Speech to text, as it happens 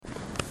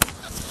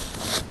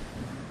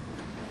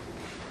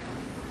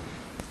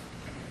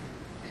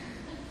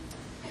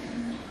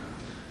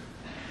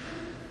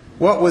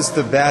What was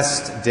the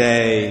best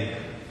day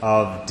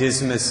of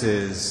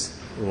Dismas's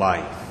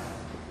life?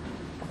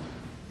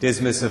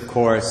 Dismas, of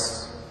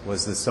course,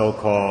 was the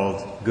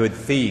so-called good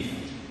thief,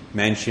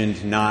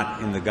 mentioned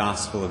not in the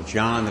Gospel of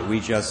John that we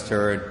just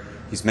heard.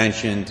 He's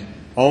mentioned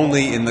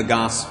only in the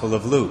Gospel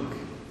of Luke.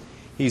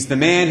 He's the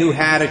man who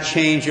had a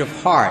change of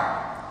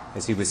heart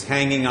as he was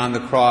hanging on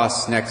the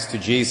cross next to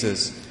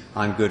Jesus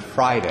on Good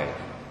Friday.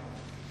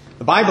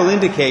 The Bible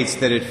indicates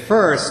that at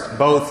first,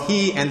 both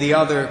he and the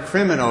other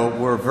criminal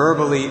were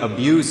verbally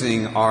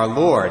abusing our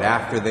Lord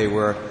after they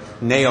were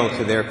nailed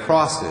to their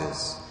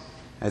crosses.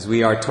 As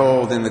we are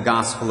told in the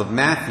Gospel of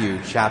Matthew,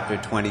 chapter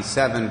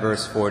 27,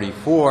 verse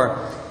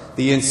 44,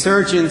 the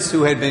insurgents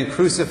who had been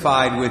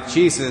crucified with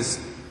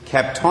Jesus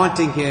kept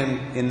taunting him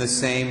in the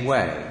same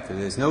way. So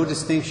there's no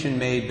distinction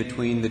made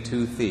between the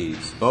two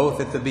thieves.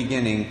 Both at the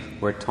beginning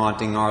were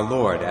taunting our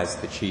Lord, as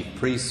the chief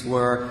priests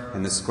were,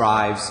 and the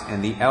scribes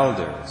and the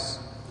elders.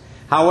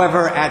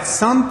 However, at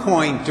some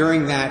point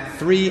during that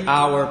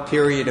 3-hour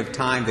period of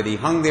time that he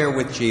hung there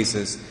with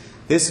Jesus,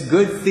 this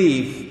good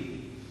thief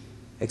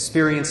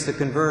experienced a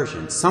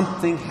conversion.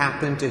 Something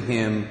happened to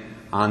him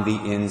on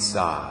the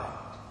inside.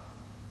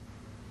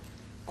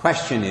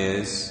 Question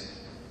is,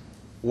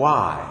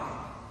 why?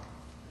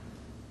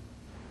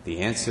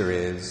 The answer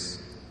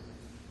is,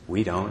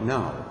 we don't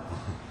know.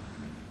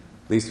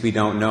 At least we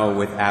don't know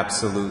with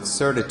absolute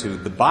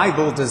certitude. The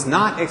Bible does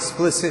not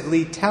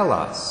explicitly tell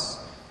us.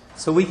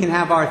 So we can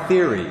have our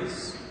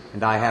theories,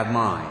 and I have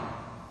mine.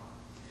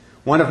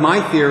 One of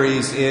my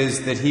theories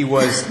is that he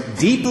was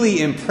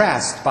deeply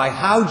impressed by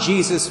how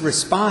Jesus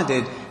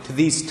responded to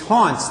these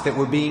taunts that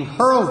were being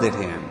hurled at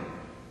him.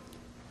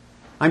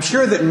 I'm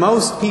sure that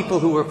most people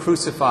who were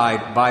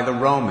crucified by the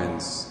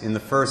Romans in the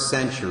first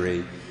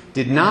century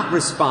did not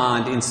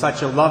respond in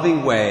such a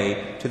loving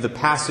way to the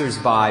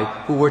passers-by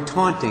who were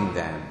taunting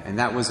them. And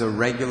that was a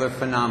regular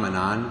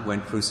phenomenon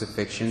when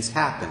crucifixions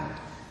happened.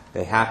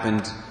 They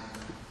happened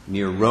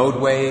near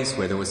roadways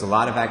where there was a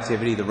lot of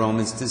activity. The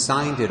Romans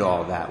designed it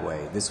all that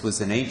way. This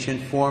was an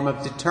ancient form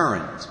of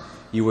deterrent.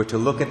 You were to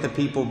look at the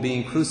people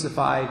being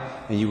crucified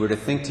and you were to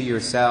think to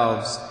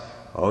yourselves,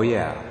 oh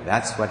yeah,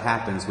 that's what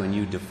happens when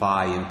you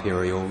defy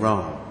imperial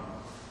Rome.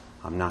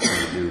 I'm not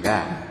going to do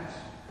that.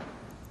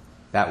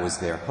 That was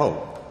their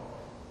hope.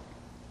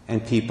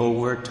 And people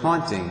were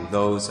taunting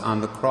those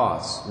on the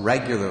cross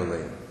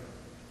regularly.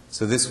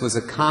 So this was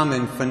a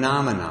common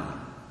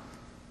phenomenon.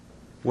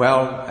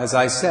 Well, as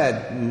I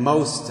said,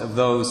 most of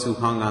those who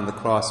hung on the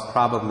cross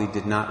probably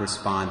did not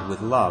respond with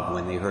love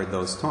when they heard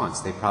those taunts.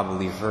 They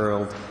probably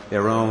hurled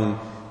their own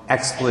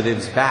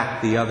expletives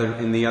back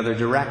in the other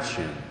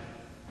direction.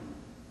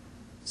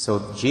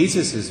 So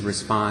Jesus'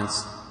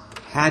 response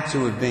had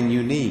to have been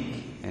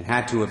unique and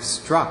had to have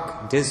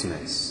struck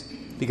Dismas,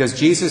 because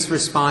Jesus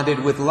responded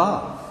with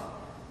love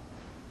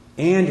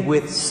and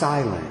with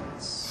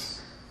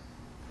silence.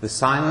 The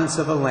silence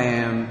of a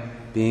lamb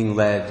being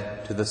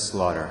led to the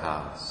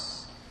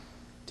slaughterhouse.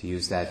 To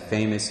use that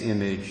famous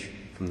image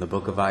from the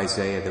book of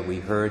Isaiah that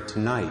we heard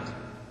tonight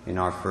in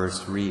our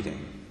first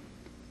reading.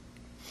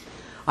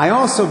 I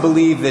also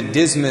believe that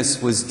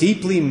Dismas was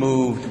deeply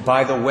moved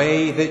by the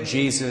way that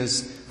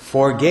Jesus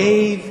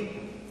forgave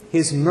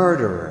his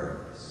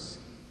murderers.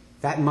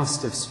 That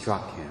must have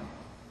struck him.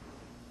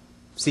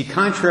 See,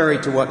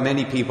 contrary to what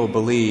many people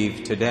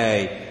believe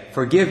today,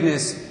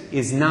 forgiveness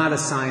is not a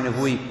sign of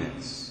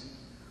weakness.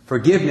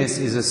 Forgiveness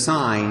is a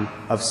sign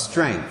of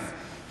strength.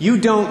 You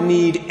don't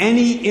need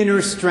any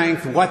inner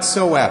strength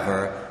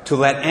whatsoever to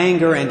let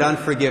anger and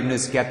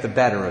unforgiveness get the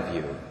better of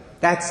you.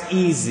 That's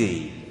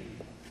easy.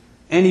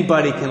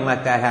 Anybody can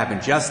let that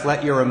happen. Just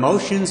let your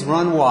emotions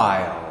run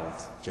wild.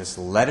 Just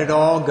let it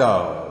all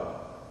go.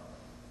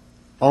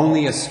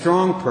 Only a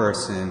strong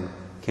person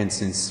can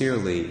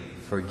sincerely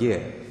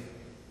forgive.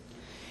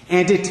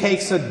 And it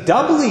takes a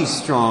doubly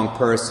strong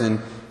person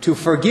to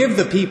forgive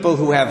the people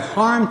who have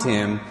harmed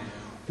him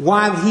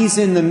while he's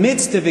in the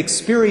midst of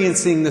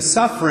experiencing the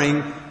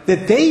suffering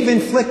that they've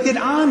inflicted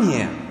on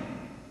him.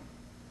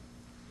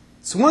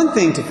 It's one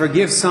thing to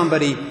forgive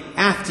somebody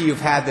after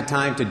you've had the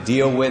time to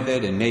deal with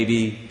it and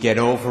maybe get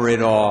over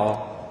it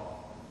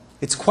all.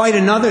 It's quite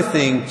another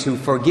thing to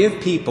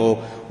forgive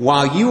people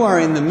while you are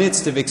in the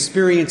midst of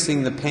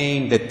experiencing the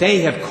pain that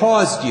they have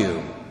caused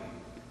you.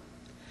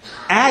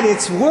 At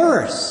its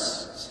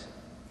worst,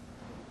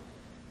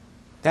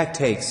 that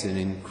takes an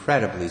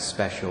incredibly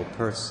special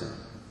person.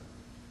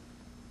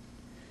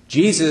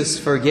 Jesus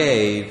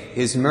forgave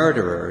his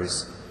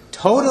murderers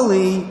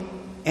totally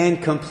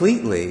and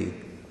completely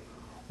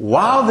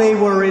while they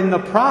were in the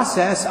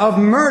process of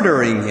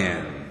murdering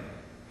him.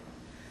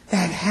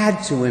 That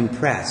had to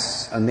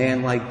impress a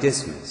man like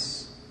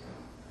Dismas,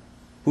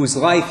 whose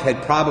life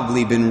had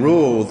probably been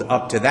ruled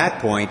up to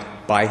that point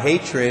by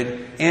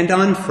hatred and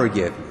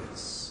unforgiveness.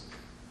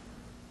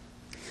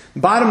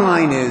 Bottom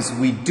line is,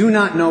 we do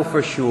not know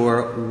for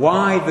sure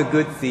why the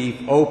good thief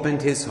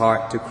opened his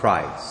heart to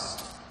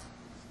Christ.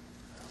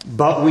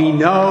 But we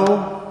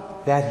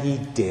know that he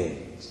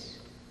did.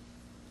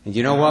 And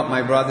you know what,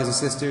 my brothers and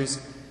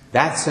sisters?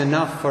 That's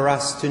enough for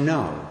us to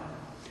know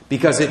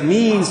because it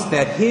means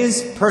that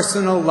his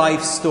personal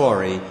life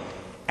story,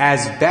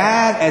 as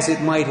bad as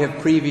it might have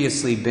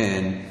previously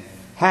been,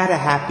 had a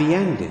happy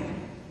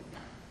ending.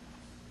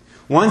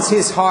 Once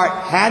his heart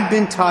had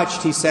been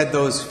touched, he said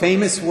those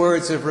famous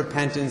words of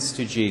repentance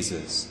to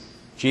Jesus.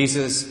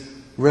 Jesus,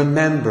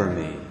 remember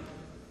me.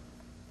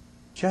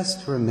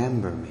 Just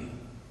remember me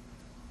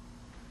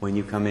when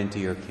you come into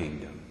your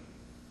kingdom.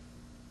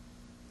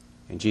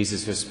 And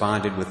Jesus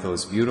responded with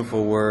those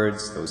beautiful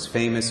words, those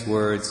famous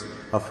words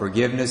of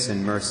forgiveness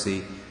and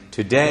mercy.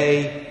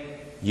 Today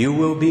you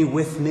will be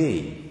with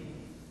me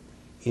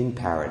in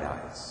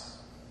paradise.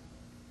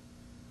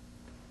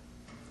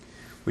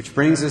 Which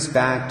brings us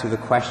back to the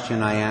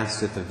question I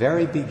asked at the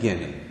very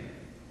beginning.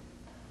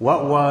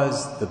 What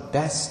was the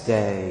best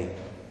day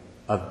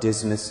of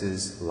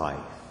Dismas's life?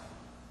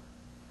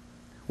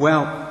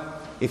 Well,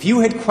 if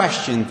you had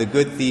questioned the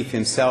good thief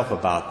himself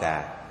about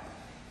that,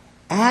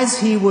 as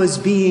he was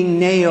being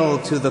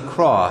nailed to the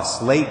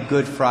cross late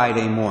Good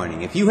Friday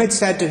morning, if you had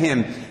said to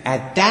him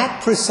at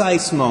that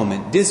precise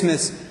moment,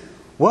 Dismas,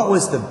 what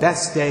was the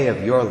best day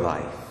of your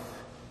life?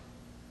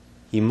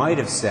 He might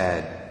have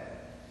said,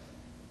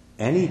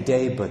 any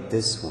day but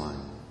this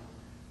one.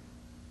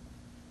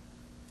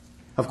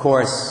 Of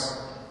course,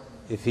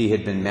 if he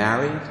had been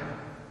married,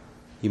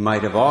 he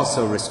might have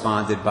also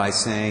responded by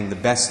saying, the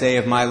best day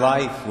of my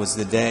life was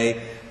the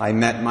day I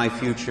met my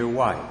future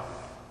wife.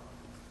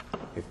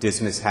 If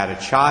Dismas had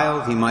a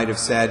child, he might have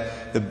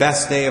said, the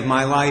best day of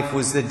my life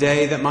was the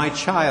day that my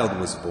child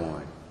was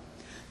born.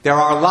 There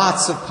are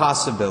lots of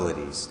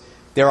possibilities.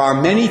 There are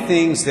many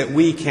things that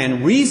we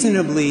can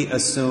reasonably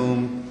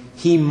assume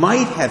he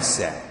might have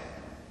said.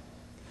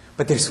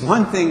 But there's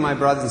one thing, my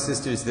brothers and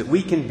sisters, that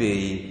we can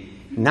be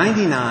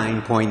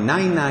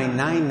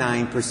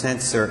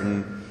 99.9999%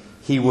 certain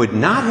he would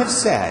not have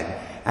said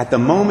at the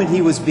moment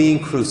he was being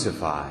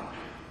crucified.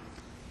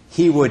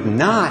 He would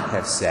not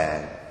have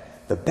said,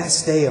 the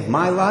best day of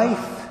my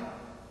life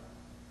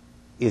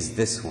is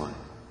this one.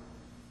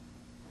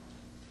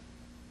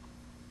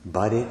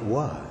 But it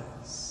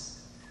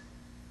was.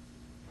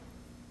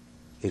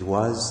 It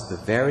was the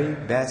very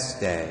best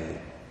day,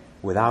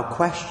 without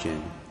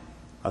question,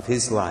 of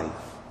his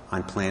life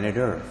on planet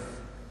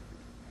Earth.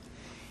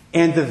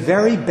 And the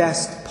very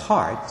best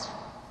part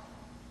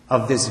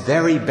of this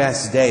very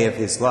best day of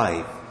his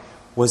life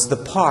was the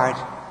part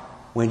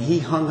when he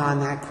hung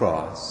on that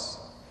cross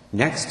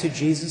next to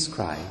Jesus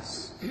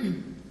Christ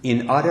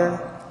in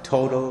utter,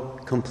 total,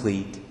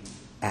 complete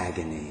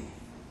agony.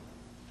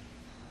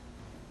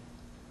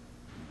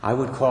 I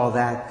would call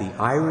that the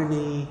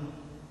irony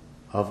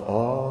of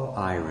all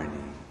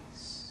ironies.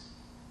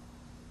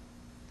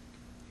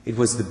 It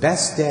was the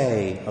best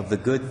day of the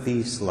good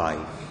thief's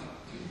life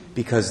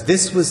because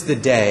this was the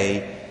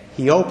day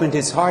he opened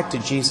his heart to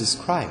Jesus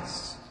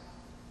Christ.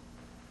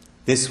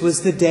 This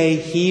was the day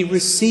he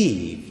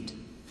received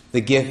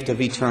the gift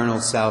of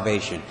eternal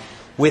salvation.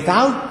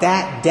 Without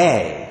that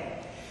day,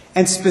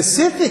 and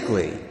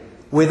specifically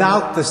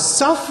without the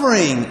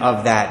suffering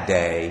of that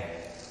day,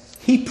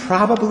 he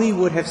probably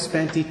would have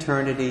spent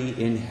eternity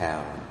in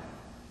hell.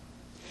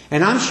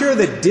 And I'm sure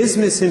that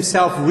Dismas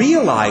himself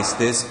realized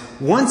this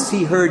once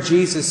he heard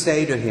Jesus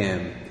say to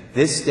him,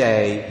 this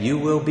day you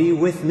will be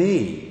with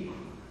me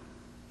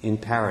in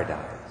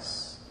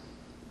paradise.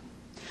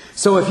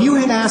 So if you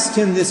had asked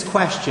him this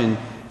question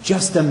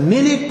just a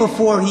minute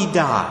before he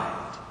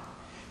died,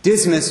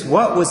 Dismas,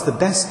 what was the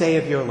best day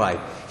of your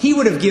life? He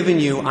would have given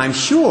you, I'm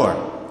sure,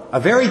 a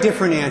very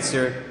different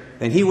answer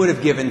than he would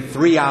have given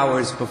 3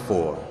 hours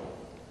before.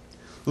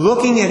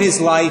 Looking at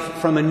his life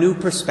from a new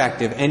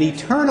perspective, an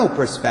eternal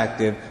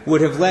perspective,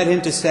 would have led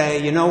him to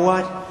say, you know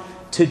what?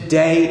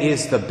 Today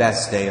is the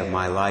best day of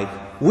my life,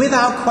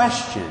 without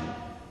question.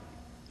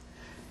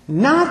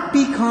 Not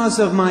because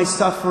of my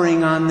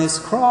suffering on this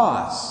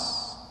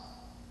cross,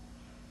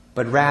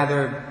 but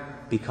rather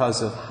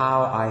because of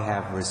how I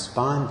have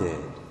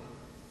responded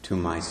to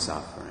my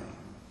suffering.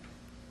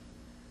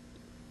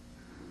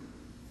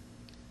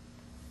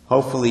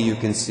 Hopefully you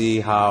can see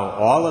how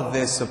all of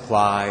this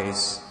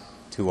applies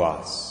to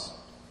us.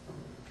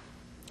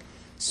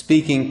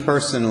 Speaking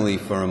personally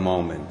for a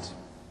moment,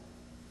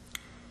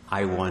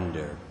 I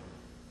wonder,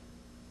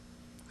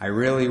 I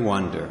really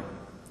wonder,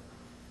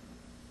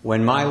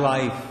 when my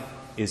life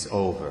is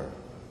over,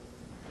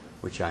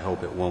 which I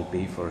hope it won't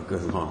be for a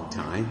good long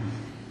time,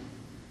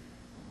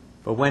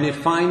 but when it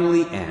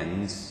finally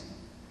ends,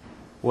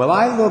 will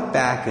I look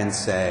back and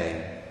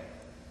say,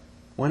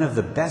 one of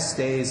the best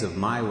days of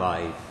my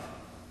life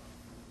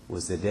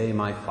was the day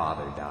my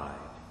father died.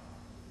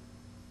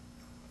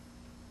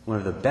 One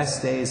of the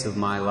best days of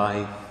my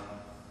life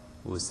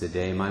was the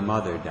day my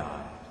mother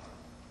died.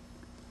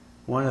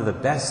 One of the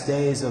best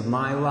days of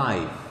my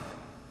life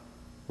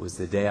was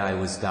the day I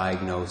was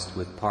diagnosed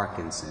with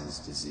Parkinson's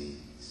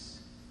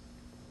disease.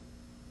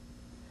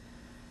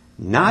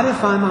 Not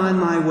if I'm on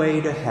my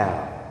way to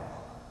hell.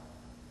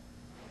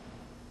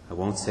 I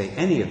won't say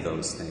any of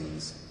those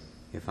things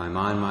if I'm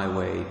on my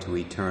way to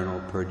eternal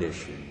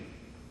perdition.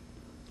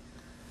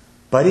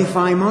 But if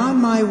I'm on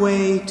my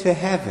way to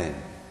heaven,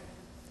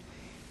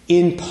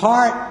 in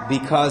part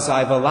because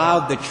I've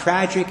allowed the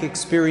tragic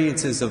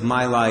experiences of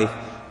my life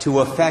to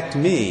affect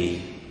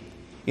me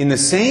in the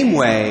same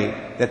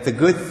way that the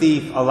good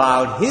thief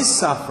allowed his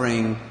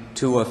suffering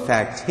to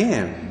affect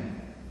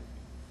him,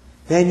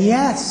 then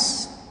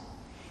yes,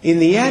 in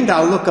the end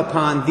I'll look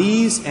upon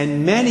these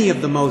and many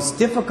of the most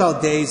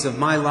difficult days of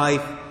my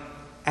life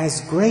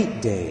as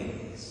great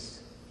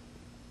days.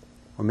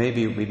 Or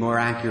maybe it would be more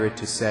accurate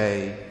to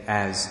say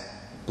as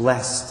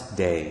blessed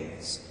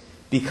days.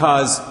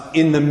 Because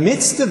in the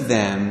midst of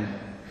them,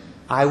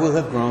 I will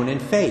have grown in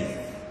faith.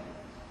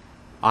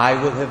 I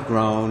will have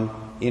grown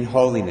in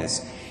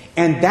holiness.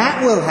 And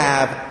that will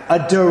have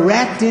a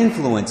direct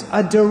influence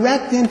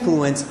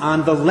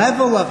on the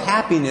level of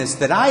happiness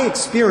that I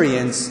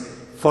experience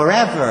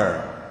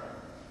forever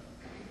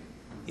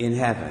in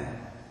heaven.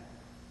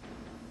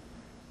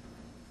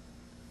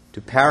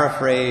 To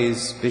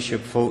paraphrase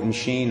Bishop Fulton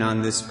Sheen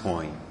on this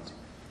point,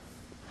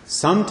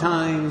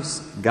 sometimes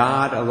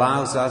God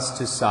allows us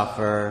to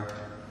suffer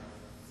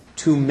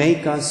to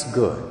make us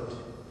good,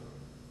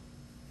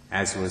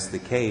 as was the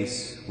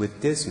case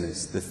with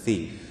Dismas the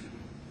thief.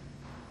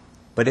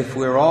 But if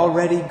we're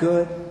already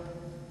good,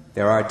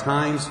 there are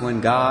times when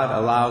God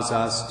allows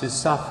us to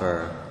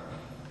suffer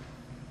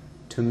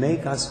to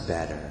make us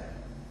better.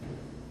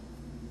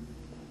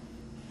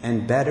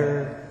 And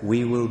better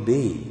we will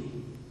be,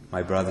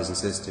 my brothers and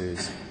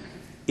sisters,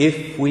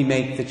 if we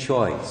make the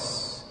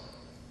choice,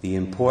 the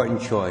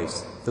important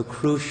choice, the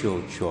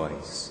crucial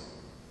choice,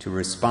 to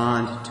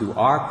respond to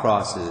our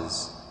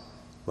crosses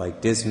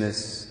like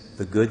Dismas,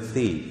 the good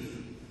thief,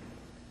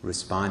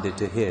 responded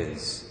to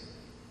his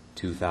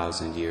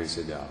 2,000 years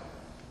ago.